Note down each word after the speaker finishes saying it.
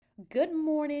Good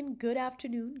morning, good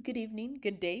afternoon, good evening,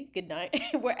 good day, good night.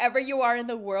 Wherever you are in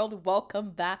the world,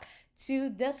 welcome back to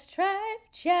the Strive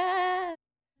Chat.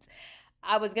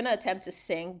 I was gonna attempt to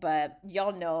sing, but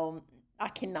y'all know I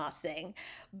cannot sing.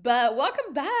 But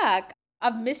welcome back.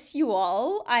 I've missed you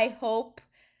all. I hope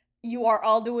you are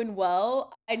all doing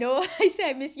well. I know I say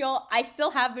I miss y'all. I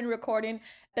still have been recording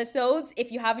episodes.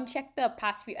 If you haven't checked the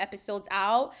past few episodes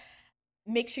out,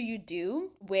 make sure you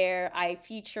do, where I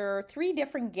feature three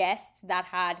different guests that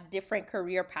had different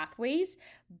career pathways.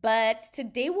 But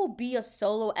today will be a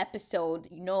solo episode.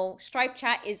 Strife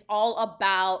Chat is all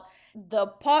about the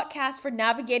podcast for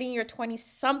navigating your 20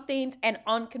 somethings and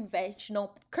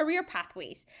unconventional career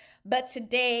pathways. But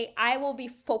today I will be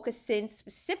focusing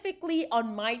specifically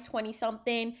on my 20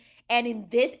 something. And in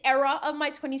this era of my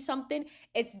 20 something,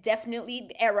 it's definitely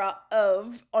the era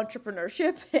of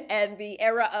entrepreneurship and the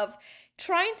era of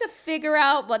trying to figure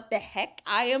out what the heck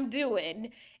I am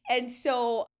doing. And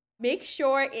so make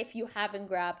sure, if you haven't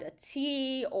grabbed a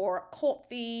tea or a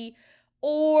coffee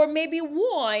or maybe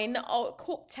wine or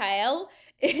cocktail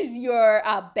is your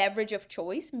beverage of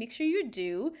choice, make sure you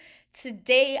do.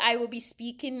 Today, I will be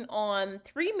speaking on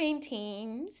three main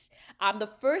themes. The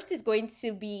first is going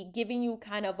to be giving you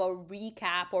kind of a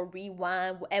recap or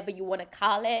rewind, whatever you want to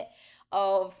call it,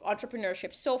 of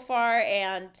entrepreneurship so far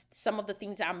and some of the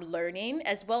things I'm learning,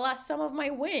 as well as some of my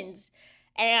wins.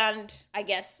 And I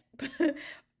guess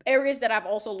areas that I've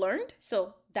also learned.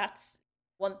 So that's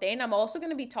one thing. I'm also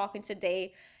going to be talking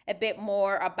today a bit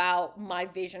more about my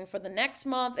vision for the next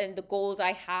month and the goals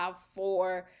I have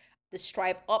for the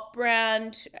Strive Up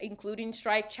brand, including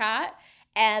Strive Chat.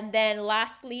 And then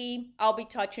lastly, I'll be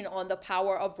touching on the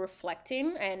power of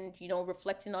reflecting and,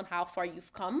 reflecting on how far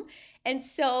you've come. And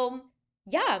so,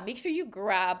 yeah, make sure you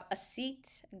grab a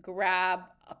seat, grab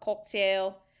a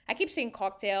cocktail. I keep saying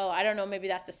cocktail. I don't know, maybe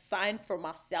that's a sign for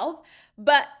myself.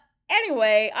 But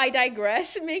anyway, I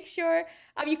digress. Make sure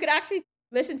you could actually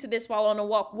listen to this while on a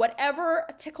walk, whatever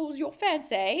tickles your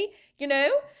fancy, you know?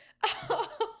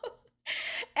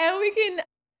 And we can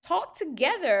talk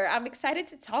together. I'm excited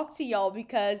to talk to y'all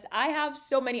because I have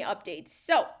so many updates.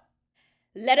 So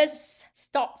let us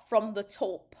start from the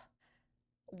top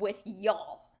with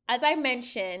y'all. As I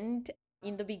mentioned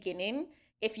in the beginning,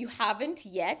 if you haven't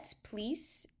yet,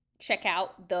 please check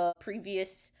out the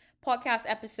previous podcast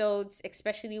episodes,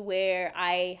 especially where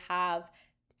I have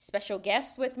special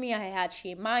guests with me. I had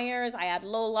Shea Myers, I had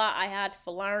Lola, I had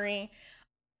Falari,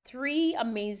 three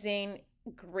amazing,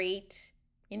 great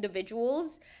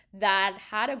individuals that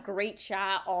had a great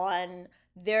chat on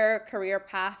their career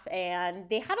path, and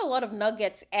they had a lot of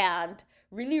nuggets and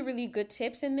really, really good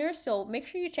tips in there. So make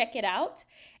sure you check it out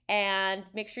and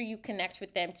make sure you connect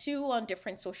with them too on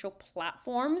different social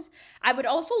platforms. I would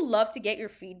also love to get your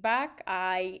feedback.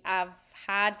 I have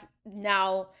had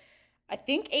now, I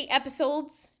think, 8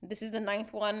 episodes. This is the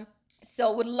ninth one.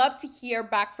 So would love to hear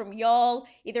back from y'all,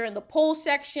 either in the poll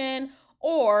section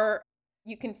or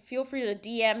you can feel free to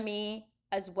DM me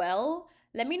as well.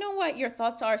 Let me know what your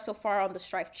thoughts are so far on the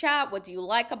Strife Chat. What do you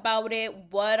like about it?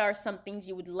 What are some things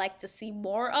you would like to see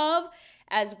more of?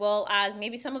 As well as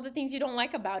maybe some of the things you don't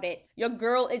like about it. Your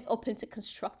girl is open to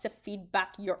constructive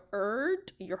feedback. You're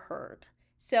heard. You're heard.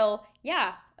 So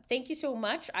yeah, thank you so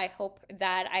much. I hope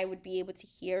that I would be able to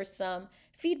hear some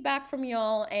feedback from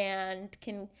y'all and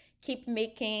can keep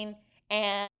making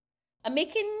and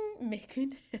making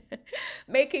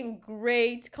making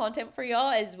great content for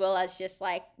y'all, as well as just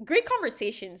like great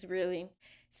conversations, really.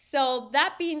 So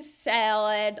that being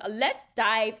said, let's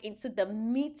dive into the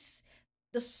meats,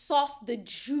 the sauce, the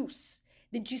juice,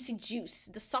 the juicy juice,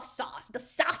 the sauce, the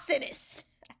sauciness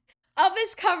of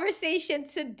this conversation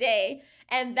today.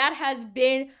 And that has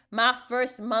been my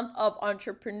first month of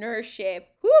entrepreneurship.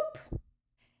 Whoop,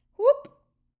 whoop.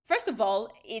 First of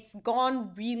all, it's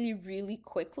gone really, really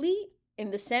quickly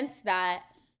in the sense that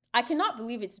I cannot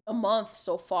believe it's a month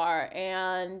so far,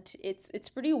 and it's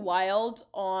pretty wild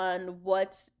on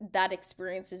what that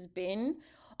experience has been.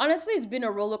 Honestly, it's been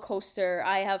a roller coaster.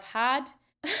 I have had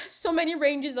so many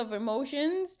ranges of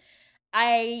emotions.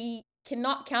 I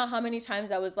cannot count how many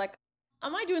times I was like,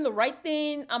 am I doing the right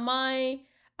thing? Am I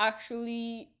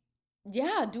actually,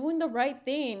 yeah, doing the right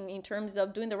thing in terms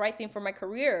of doing the right thing for my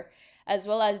career, as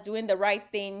well as doing the right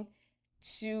thing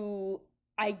to,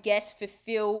 I guess,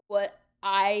 fulfill what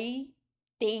I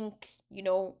think,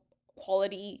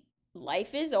 quality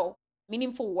life is, or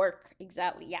meaningful work.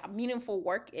 Exactly. Yeah, meaningful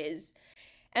work is.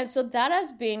 And so that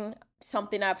has been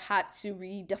something I've had to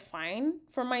redefine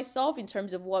for myself in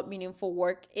terms of what meaningful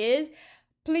work is.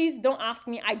 Please don't ask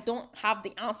me. I don't have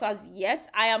the answers yet.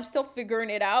 I am still figuring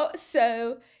it out.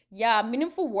 So, yeah,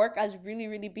 meaningful work has really,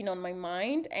 really been on my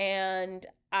mind. And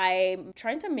I'm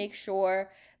trying to make sure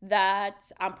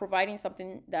that I'm providing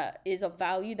something that is of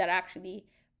value that actually,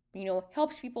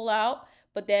 helps people out.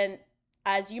 But then,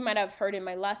 as you might have heard in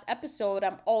my last episode,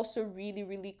 I'm also really,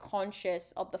 really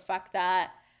conscious of the fact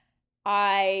that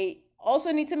I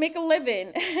also need to make a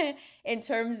living in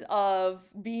terms of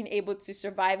being able to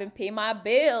survive and pay my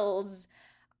bills.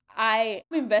 I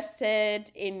am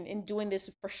invested in doing this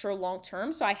for sure long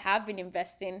term. So I have been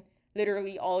investing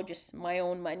literally all just my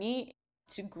own money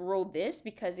to grow this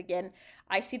because again,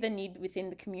 I see the need within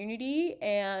the community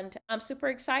and I'm super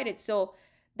excited. So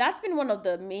that's been one of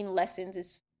the main lessons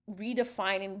is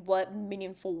redefining what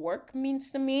meaningful work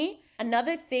means to me.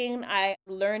 Another thing I'm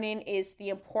learning is the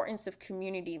importance of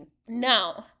community.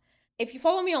 Now, if you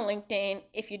follow me on LinkedIn,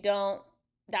 if you don't,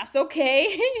 that's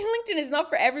okay. LinkedIn is not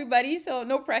for everybody, so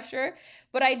no pressure.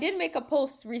 But I did make a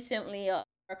post recently, a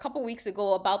couple weeks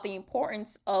ago, about the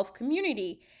importance of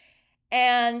community.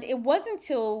 And it wasn't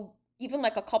until even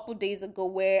like a couple days ago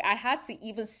where I had to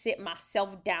even sit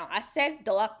myself down. I said,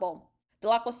 Dalakbo.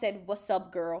 Dalakbo said, "What's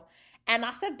up, girl?" And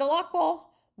I said, Dalakbo,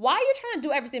 why are you trying to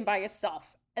do everything by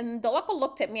yourself? And Dalakbo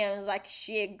looked at me and was like,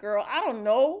 shit, girl, I don't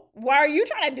know. Why are you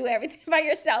trying to do everything by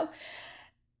yourself?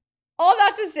 All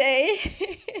that to say,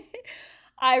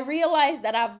 I realized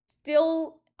that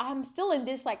I'm still in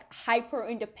this like hyper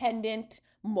independent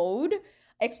mode,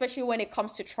 especially when it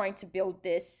comes to trying to build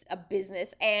this a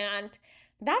business. And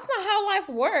that's not how life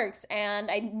works.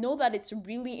 And I know that it's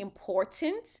really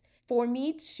important for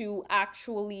me to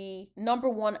actually, number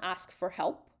one, ask for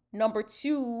help. Number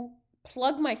two,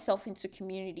 plug myself into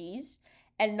communities.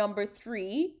 And number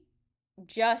three,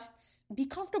 just be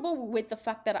comfortable with the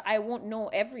fact that I won't know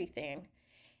everything.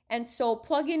 And so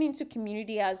plugging into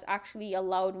community has actually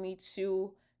allowed me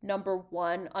to, number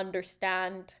one,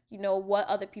 understand, what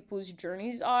other people's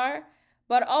journeys are,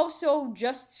 but also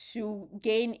just to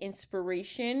gain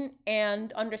inspiration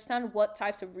and understand what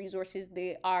types of resources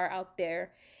they are out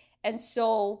there. And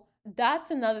so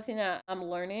that's another thing that I'm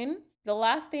learning. The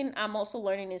last thing I'm also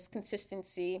learning is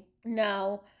consistency.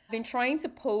 Now, I've been trying to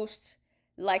post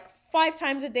like 5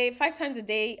 times a day, 5 times a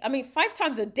day. I mean, 5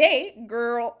 times a day,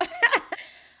 girl.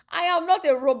 I am not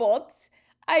a robot.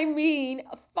 I mean,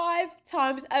 5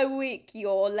 times a week,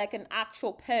 you're like an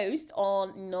actual post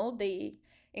on, the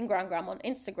Ingram on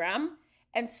Instagram.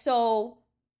 And so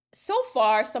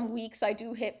far, some weeks I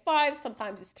do hit 5,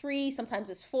 sometimes it's 3, sometimes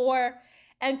it's 4.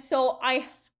 And so I'm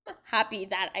happy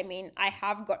that, I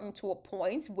have gotten to a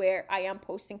point where I am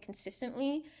posting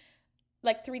consistently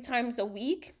like 3 times a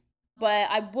week, but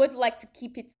I would like to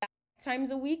keep it 5 times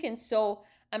a week. And so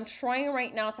I'm trying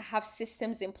right now to have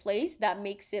systems in place that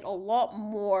makes it a lot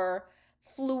more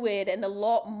fluid and a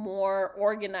lot more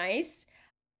organized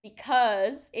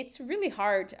because it's really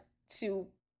hard to,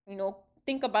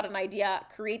 think about an idea,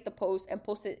 create the post, and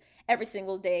post it every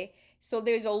single day. So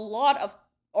there's a lot of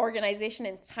organization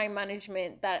and time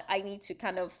management that I need to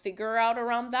kind of figure out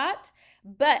around that.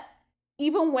 But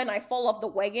even when I fall off the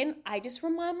wagon, I just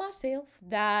remind myself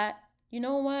that, you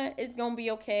know what, it's going to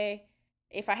be okay.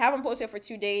 If I haven't posted for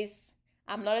 2 days,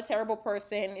 I'm not a terrible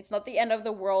person. It's not the end of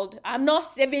the world. I'm not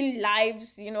saving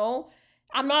lives.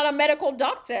 I'm not a medical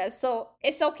doctor. So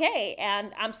it's okay.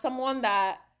 And I'm someone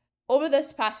that over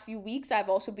this past few weeks, I've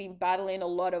also been battling a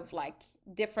lot of like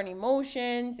different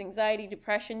emotions, anxiety,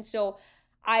 depression. So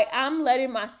I am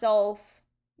letting myself,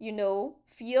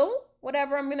 feel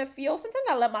whatever I'm going to feel. Sometimes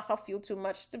I let myself feel too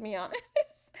much, to be honest.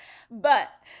 But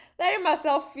letting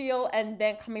myself feel and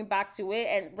then coming back to it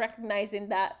and recognizing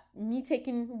that me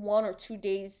taking 1 or 2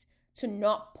 days to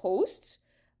not post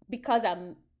because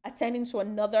I'm attending to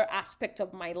another aspect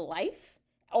of my life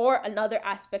or another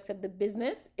aspect of the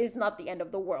business is not the end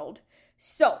of the world.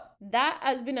 So that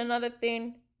has been another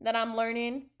thing that I'm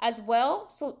learning as well.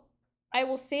 So I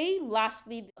will say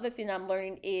lastly, the other thing I'm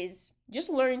learning is just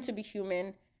learning to be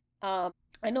human.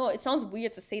 I know it sounds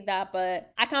weird to say that,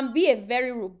 but I can be a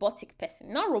very robotic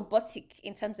person. Not robotic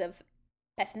in terms of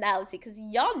personality, because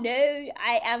y'all know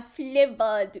I am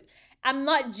flavored. I'm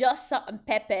not just salt and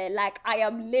pepper. Like, I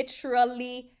am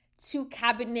literally 2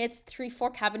 cabinets, 3, 4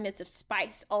 cabinets of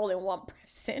spice all in one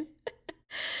person.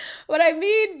 What I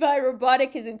mean by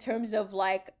robotic is in terms of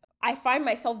like, I find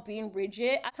myself being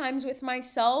rigid at times with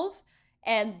myself.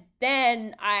 And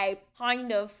then I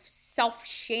kind of self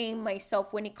shame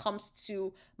myself when it comes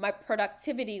to my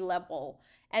productivity level.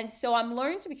 And so I'm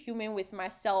learning to be human with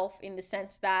myself in the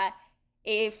sense that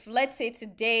if, let's say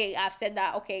today, I've said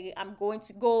that, okay, I'm going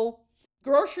to go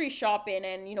grocery shopping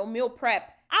and, meal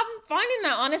prep. I'm finding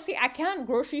that honestly, I can't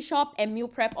grocery shop and meal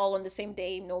prep all on the same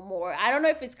day no more. I don't know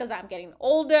if it's because I'm getting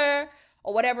older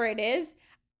or whatever it is.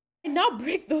 I now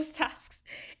break those tasks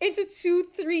into 2,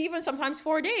 3, even sometimes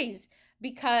 4 days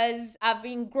because I've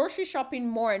been grocery shopping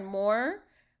more and more,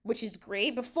 which is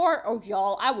great. Before, oh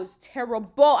y'all, I was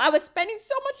terrible. I was spending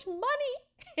so much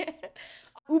money.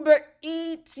 Uber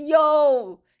Eats,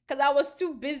 yo, because I was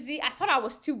too busy. I thought I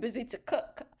was too busy to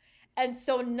cook. And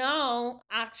so now,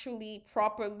 actually,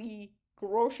 properly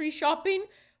grocery shopping,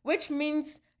 which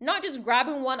means not just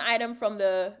grabbing one item from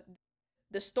the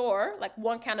store, like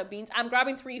one can of beans. I'm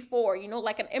grabbing 3, 4,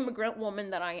 like an immigrant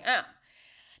woman that I am.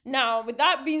 Now, with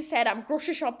that being said, I'm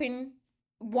grocery shopping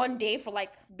one day for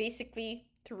like basically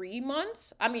 3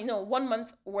 months. I mean, no, 1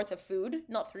 month worth of food,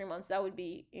 not 3 months. That would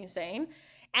be insane.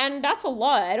 And that's a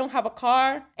lot. I don't have a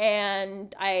car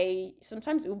and I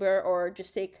sometimes Uber or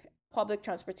just take public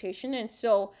transportation. And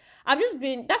so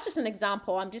that's just an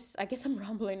example. I guess I'm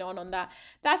rambling on that.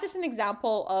 That's just an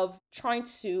example of trying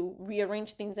to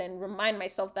rearrange things and remind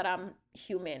myself that I'm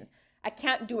human. I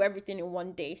can't do everything in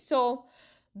one day. So,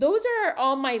 those are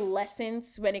all my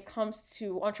lessons when it comes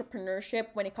to entrepreneurship,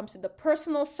 when it comes to the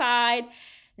personal side.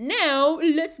 Now,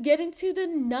 let's get into the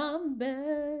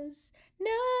numbers.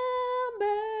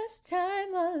 Numbers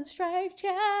time on Strive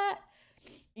Chat.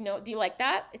 Do you like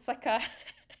that? It's like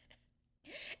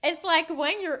it's like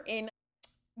when you're in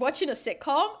watching a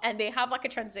sitcom and they have like a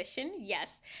transition.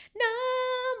 Yes.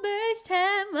 Numbers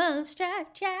time on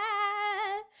Strive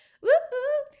Chat.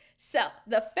 Woo-hoo. So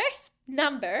the first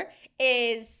number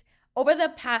is over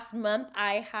the past month,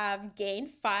 I have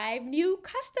gained 5 new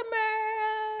customers.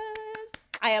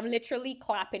 I am literally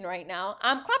clapping right now.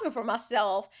 I'm clapping for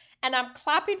myself and I'm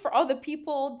clapping for all the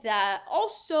people that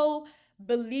also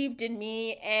believed in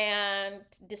me and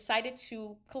decided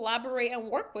to collaborate and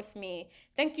work with me.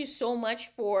 Thank you so much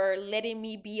for letting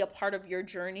me be a part of your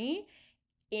journey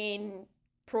in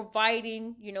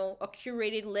providing, a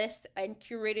curated list and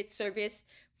curated service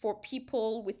for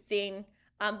people within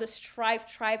the Strive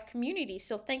Tribe community.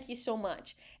 So thank you so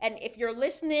much. And if you're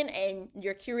listening and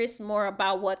you're curious more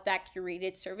about what that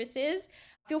curated service is,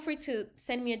 feel free to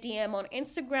send me a DM on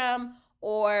Instagram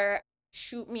or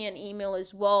shoot me an email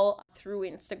as well through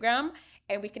Instagram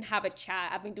and we can have a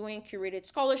chat. I've been doing curated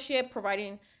scholarship,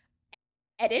 providing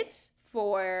edits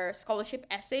for scholarship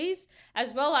essays,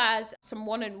 as well as some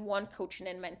one-on-one coaching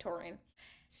and mentoring.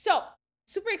 So,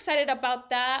 super excited about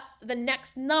that. The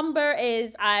next number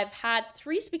is I've had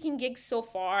 3 speaking gigs so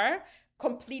far,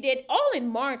 completed all in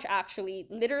March, actually.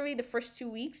 Literally the first 2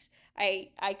 weeks,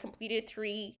 I completed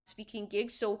 3 speaking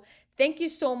gigs. So, thank you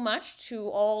so much to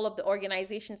all of the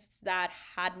organizations that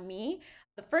had me.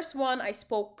 The first one I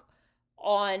spoke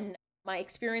on my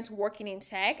experience working in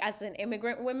tech as an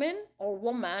immigrant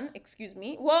woman, excuse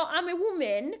me. Well, I'm a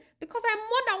woman because I'm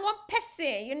more than one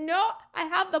person, I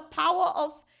have the power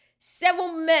of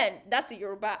 7 men. That's a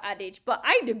Yoruba adage, but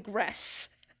I digress.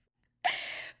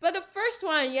 But the first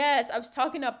one, yes, I was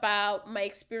talking about my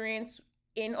experience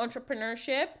in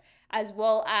entrepreneurship as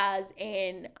well as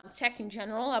in tech in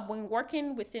general. I've been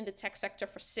working within the tech sector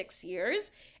for 6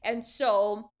 years. And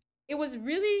so it was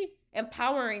really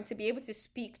empowering to be able to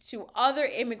speak to other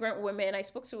immigrant women. I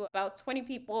spoke to about 20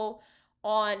 people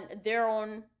on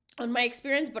my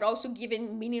experience, but also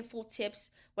giving meaningful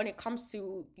tips when it comes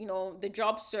to, the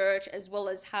job search as well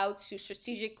as how to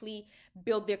strategically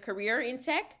build their career in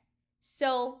tech.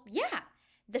 So, yeah.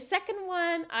 The second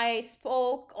one, I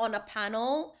spoke on a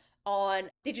panel on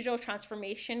digital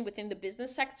transformation within the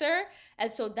business sector.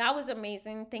 And so that was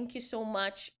amazing. Thank you so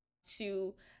much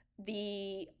to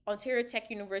the Ontario Tech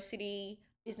University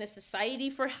Business Society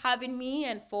for having me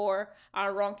and for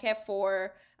Ronke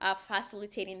for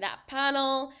facilitating that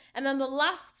panel. And then the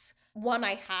last one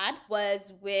I had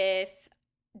was with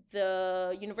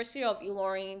the University of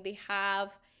Ilorin.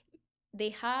 They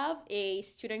have a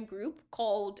student group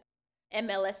called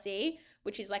MLSA,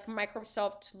 which is like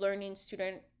Microsoft Learning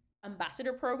Student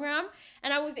Ambassador Program.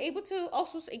 And I was able to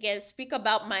also, again, speak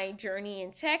about my journey in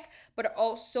tech, but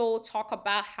also talk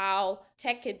about how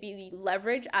tech could be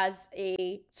leveraged as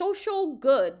a social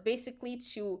good, basically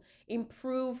to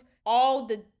improve all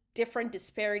the different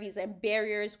disparities and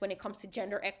barriers when it comes to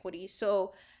gender equity.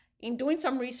 So in doing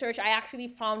some research, I actually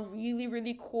found really,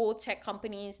 really cool tech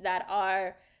companies that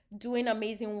are doing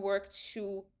amazing work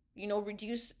to,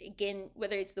 reduce, again,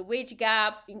 whether it's the wage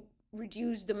gap,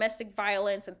 reduce domestic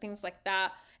violence and things like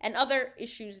that, and other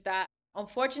issues that,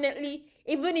 unfortunately,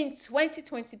 even in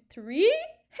 2023,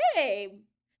 hey,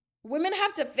 women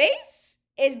have to face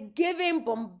is giving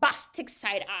bombastic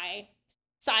side eye.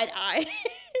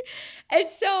 And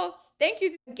so thank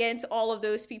you again to all of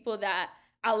those people that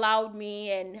allowed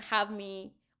me and have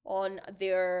me on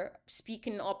their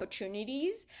speaking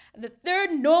opportunities. The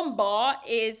third number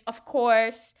is, of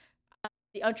course,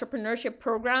 the entrepreneurship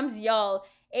programs, y'all.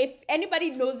 If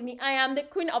anybody knows me, I am the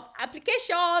queen of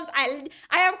applications. I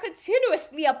am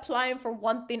continuously applying for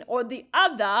one thing or the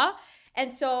other.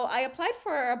 And so I applied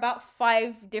for about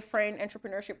 5 different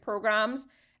entrepreneurship programs.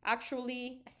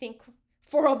 Actually, I think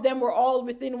 4 of them were all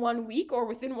within 1 week or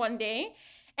within 1 day.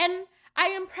 And I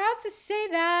am proud to say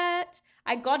that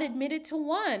I got admitted to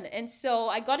one. And so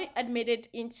I got admitted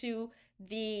into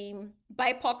the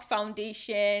BIPOC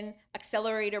Foundation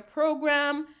Accelerator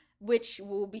program, which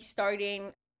will be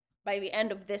starting by the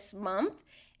end of this month.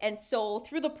 And so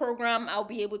through the program, I'll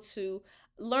be able to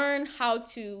learn how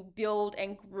to build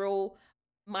and grow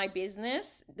my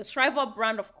business, the Strive Up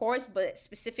brand, of course, but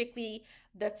specifically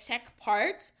the tech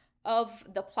part of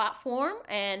the platform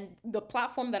and the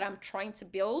platform that I'm trying to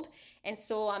build. And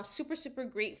so I'm super, super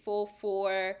grateful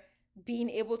for being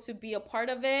able to be a part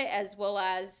of it, as well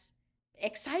as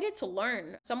excited to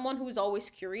learn. Someone who's always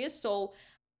curious. So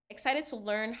excited to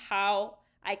learn how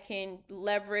I can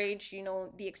leverage,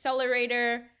 the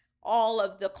accelerator, all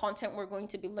of the content we're going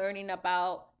to be learning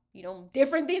about,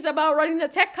 different things about running a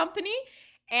tech company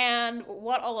and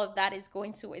what all of that is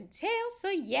going to entail. So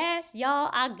yes, y'all,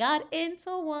 I got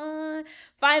into one.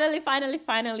 Finally, finally,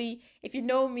 finally. If you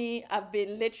know me, I've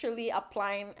been literally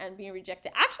applying and being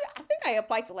rejected. Actually, I think I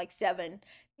applied to like 7.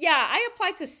 Yeah, I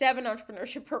applied to 7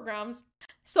 entrepreneurship programs.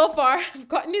 So far, I've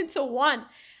gotten into one.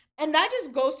 And that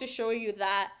just goes to show you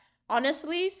that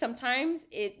honestly, sometimes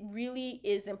it really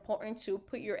is important to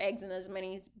put your eggs in as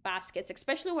many baskets,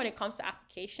 especially when it comes to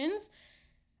applications.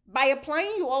 By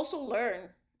applying, you also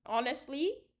learn.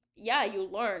 Honestly, yeah, you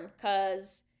learn,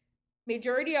 because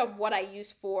majority of what I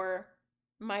use for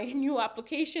my new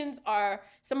applications are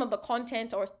some of the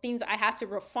content or things I had to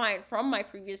refine from my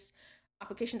previous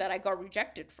application that I got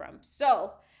rejected from.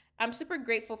 So I'm super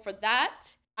grateful for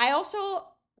that. I also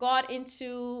got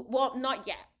into, well, not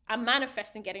yet. I'm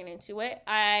manifesting getting into it.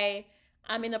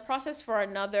 I'm in the process for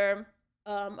another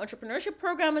entrepreneurship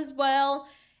program as well.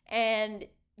 And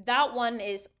that one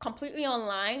is completely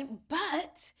online,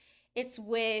 but it's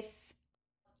with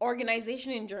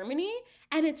organization in Germany,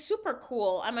 and it's super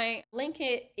cool. I might link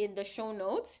it in the show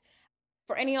notes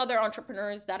for any other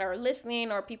entrepreneurs that are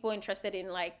listening or people interested in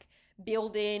like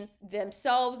building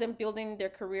themselves and building their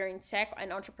career in tech and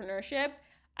entrepreneurship.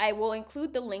 I will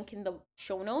include the link in the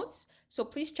show notes. So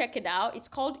please check it out. It's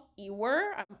called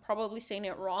Ewer. I'm probably saying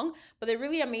it wrong, but the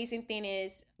really amazing thing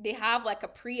is they have like a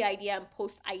pre-idea and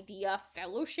post-idea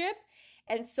fellowship.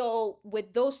 And so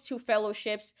with those 2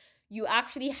 fellowships, you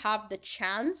actually have the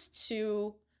chance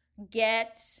to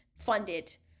get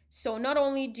funded. So not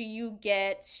only do you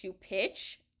get to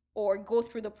pitch or go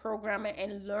through the program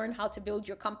and learn how to build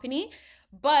your company,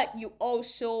 but you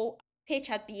also pitch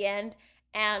at the end,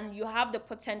 and you have the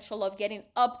potential of getting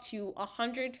up to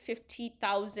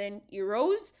 150,000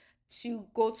 euros to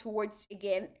go towards,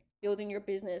 again, building your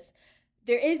business.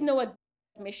 There is no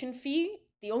admission fee.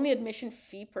 The only admission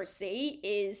fee per se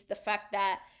is the fact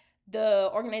that the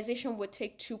organization would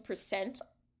take 2%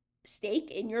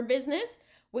 stake in your business,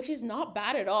 which is not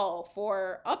bad at all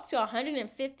for up to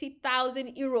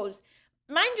 150,000 euros.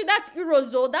 Mind you, that's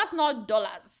euros, though. That's not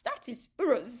dollars. That is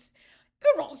euros.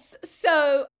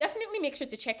 So definitely make sure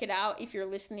to check it out if you're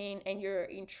listening and you're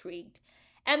intrigued.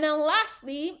 And then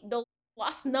lastly, the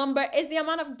last number is the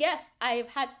amount of guests. I've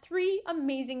had 3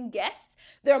 amazing guests.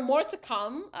 There are more to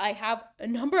come. I have a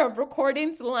number of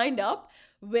recordings lined up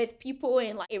with people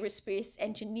in like aerospace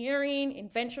engineering, in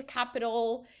venture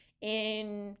capital,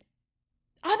 in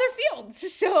other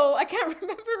fields. So I can't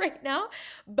remember right now,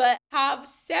 but have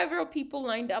several people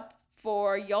lined up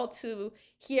for y'all to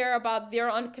hear about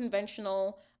their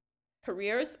unconventional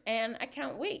careers, and I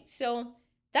can't wait. So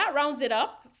that rounds it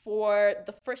up for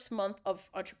the first month of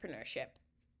entrepreneurship.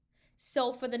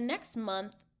 So for the next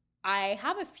month, I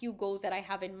have a few goals that I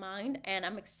have in mind, and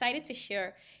I'm excited to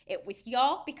share it with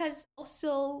y'all because I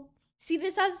also see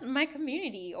this as my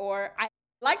community, or I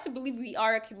like to believe we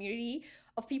are a community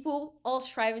of people all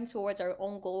striving towards our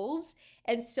own goals.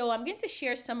 And so I'm going to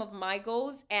share some of my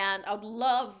goals, and I would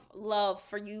love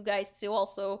for you guys to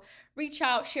also reach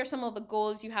out, share some of the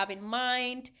goals you have in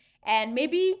mind, and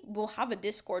maybe we'll have a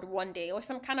Discord one day or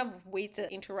some kind of way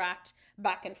to interact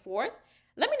back and forth.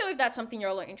 Let me know if that's something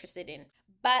you're all interested in.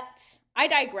 But I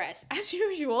digress as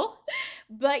usual.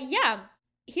 But yeah,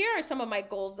 here are some of my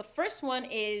goals. The first one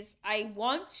is I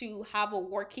want to have a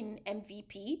working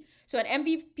MVP. So an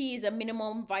MVP is a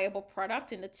minimum viable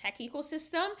product in the tech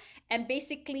ecosystem. And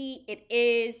basically it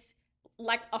is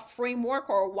like a framework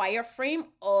or a wireframe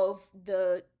of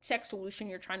the tech solution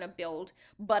you're trying to build,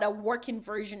 but a working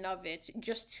version of it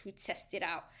just to test it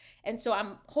out. And so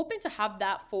I'm hoping to have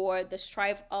that for the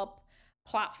Strive Up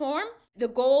platform. The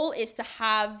goal is to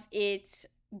have it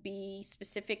be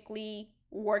specifically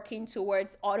working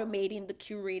towards automating the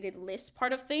curated list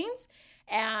part of things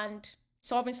and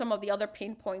solving some of the other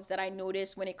pain points that I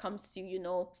noticed when it comes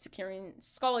to, securing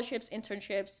scholarships,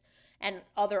 internships, and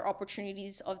other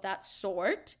opportunities of that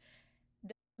sort.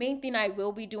 The main thing I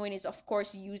will be doing is, of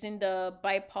course, using the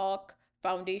BIPOC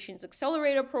Foundations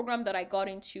Accelerator program that I got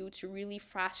into to really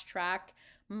fast track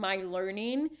my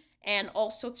learning and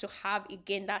also to have,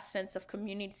 again, that sense of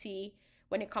community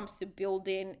when it comes to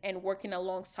building and working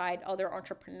alongside other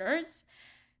entrepreneurs.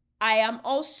 I am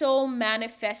also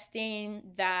manifesting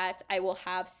that I will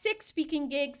have 6 speaking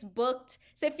gigs booked.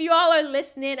 So if you all are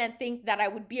listening and think that I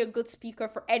would be a good speaker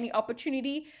for any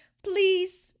opportunity,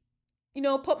 please,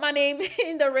 put my name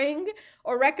in the ring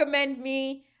or recommend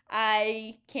me.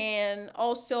 I can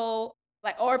also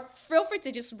or feel free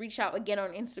to just reach out again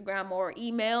on Instagram or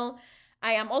email.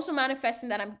 I am also manifesting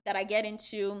that I get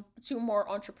into 2 more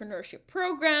entrepreneurship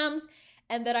programs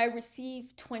and that I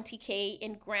receive 20K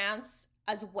in grants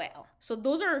as well. So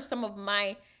those are some of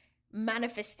my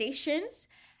manifestations.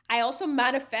 I also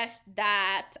manifest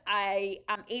that I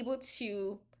am able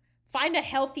to find a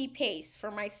healthy pace for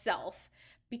myself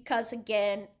because,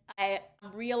 again, I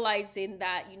am realizing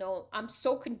that, I'm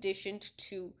so conditioned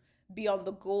to be on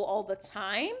the go all the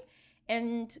time.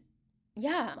 And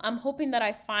yeah, I'm hoping that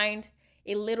I find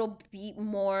a little bit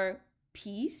more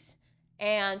peace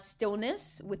and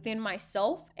stillness within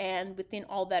myself and within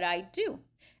all that I do.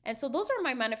 And so those are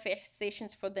my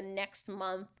manifestations for the next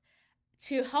month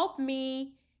to help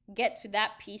me get to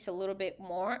that piece a little bit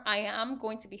more. I am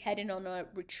going to be heading on a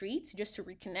retreat just to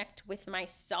reconnect with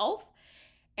myself,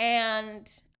 and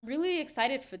really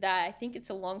excited for that. I think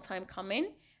it's a long time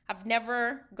coming. I've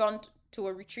never gone to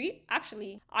a retreat.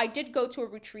 Actually, I did go to a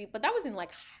retreat, but that was in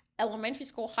like elementary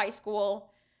school, high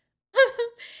school.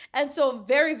 And so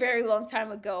very, very long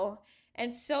time ago.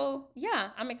 And so, yeah,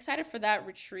 I'm excited for that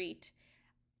retreat.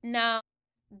 Now,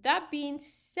 that being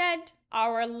said,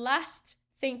 our last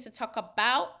thing to talk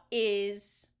about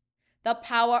is the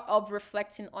power of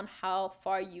reflecting on how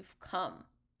far you've come.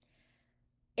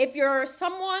 If you're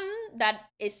someone that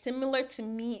is similar to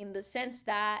me in the sense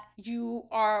that you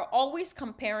are always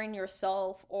comparing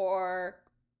yourself or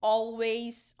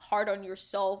always hard on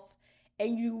yourself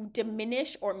and you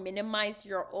diminish or minimize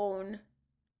your own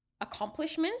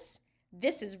accomplishments,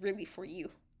 this is really for you.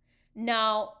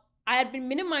 Now, I had been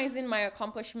minimizing my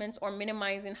accomplishments or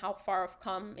minimizing how far I've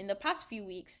come in the past few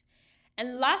weeks.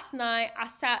 And last night I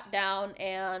sat down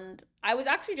and I was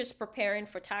actually just preparing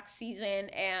for tax season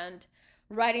and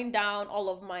writing down all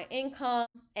of my income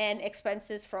and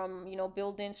expenses from,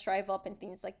 building Strive Up and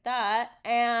things like that.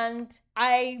 And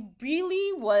I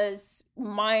really was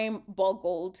mind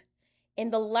boggled. In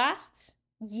the last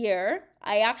year,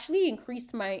 I actually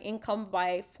increased my income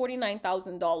by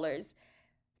 $49,000.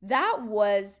 That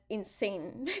was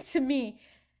insane to me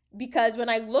because when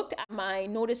I looked at my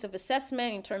notice of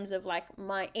assessment in terms of like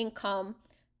my income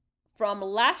from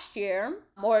last year,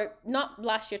 or not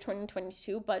last year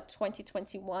 2022 but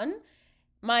 2021,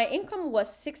 my income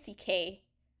was 60K.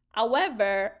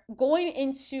 However, going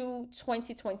into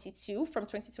 2022 from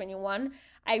 2021,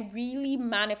 I really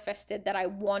manifested that I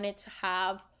wanted to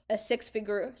have a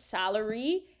 6-figure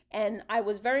salary, and I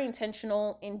was very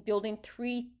intentional in building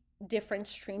 3 different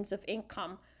streams of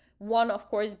income. One, of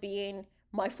course, being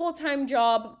my full-time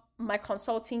job, my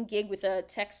consulting gig with a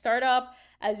tech startup,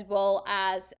 as well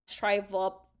as Strive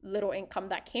Up little income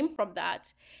that came from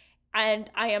that. And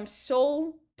I am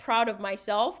so proud of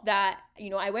myself that,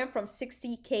 I went from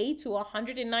 60K to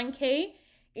 109K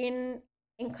in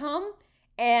income.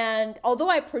 And although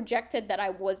I projected that I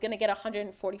was going to get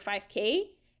 145K,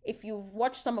 if you've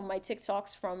watched some of my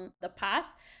TikToks from the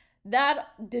past,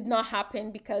 that did not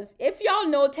happen because if y'all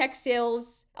know tech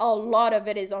sales, a lot of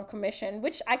it is on commission,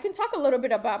 which I can talk a little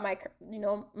bit about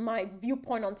my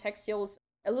viewpoint on tech sales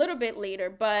a little bit later.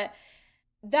 But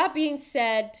that being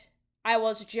said, I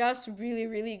was just really,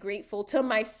 really grateful to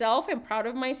myself and proud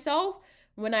of myself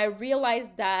when I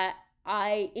realized that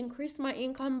I increased my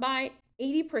income by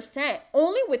 80%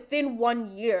 only within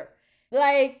 1 year.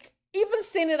 Like, even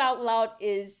saying it out loud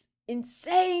is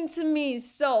insane to me.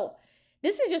 So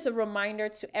this is just a reminder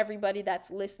to everybody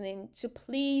that's listening to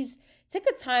please take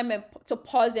a time and to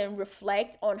pause and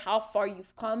reflect on how far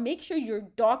you've come. Make sure you're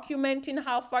documenting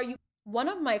how far you. One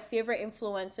of my favorite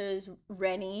influencers,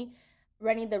 Rennie,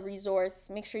 running the resource.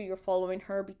 Make sure you're following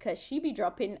her because she be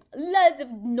dropping lots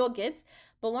of nuggets.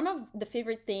 But one of the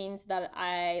favorite things that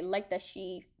I like that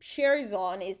she shares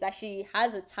on is that she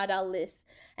has a tada list.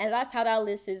 And that tada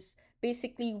list is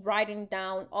basically writing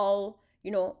down all,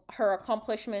 her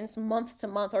accomplishments month to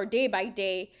month or day by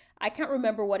day. I can't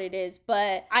remember what it is,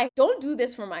 but I don't do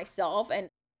this for myself. And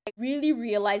I really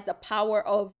realize the power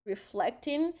of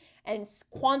reflecting and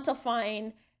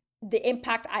quantifying the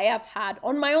impact I have had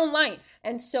on my own life.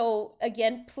 And so,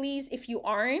 again, please, if you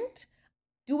aren't,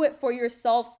 do it for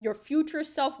yourself. Your future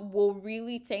self will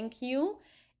really thank you.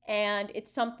 And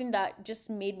it's something that just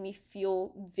made me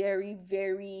feel very,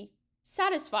 very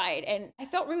satisfied. And I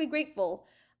felt really grateful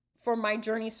for my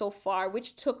journey so far,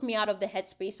 which took me out of the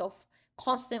headspace of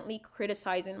constantly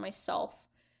criticizing myself.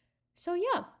 So,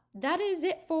 yeah, that is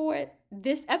it for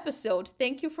this episode.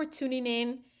 Thank you for tuning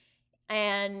in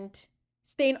and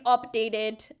staying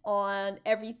updated on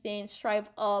everything Strive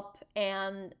Up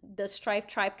and the Strive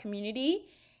Tribe community.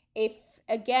 If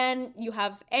again you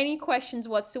have any questions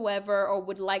whatsoever or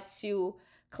would like to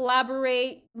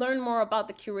collaborate, learn more about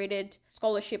the curated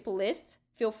scholarship list,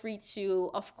 feel free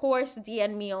to, of course,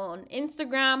 DM me on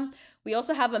Instagram. We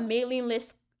also have a mailing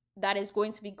list that is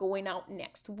going to be going out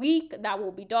next week that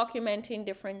will be documenting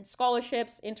different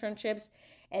scholarships, internships,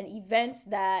 and events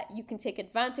that you can take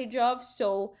advantage of.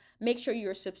 So make sure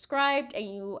you're subscribed and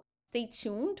you stay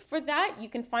tuned for that. You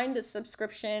can find the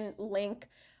subscription link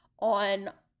on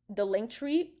the link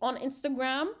tree on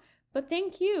Instagram. But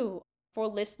thank you for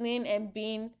listening and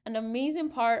being an amazing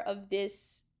part of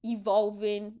this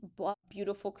evolving but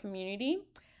beautiful community.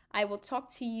 I will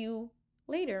talk to you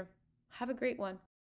later. Have a great one.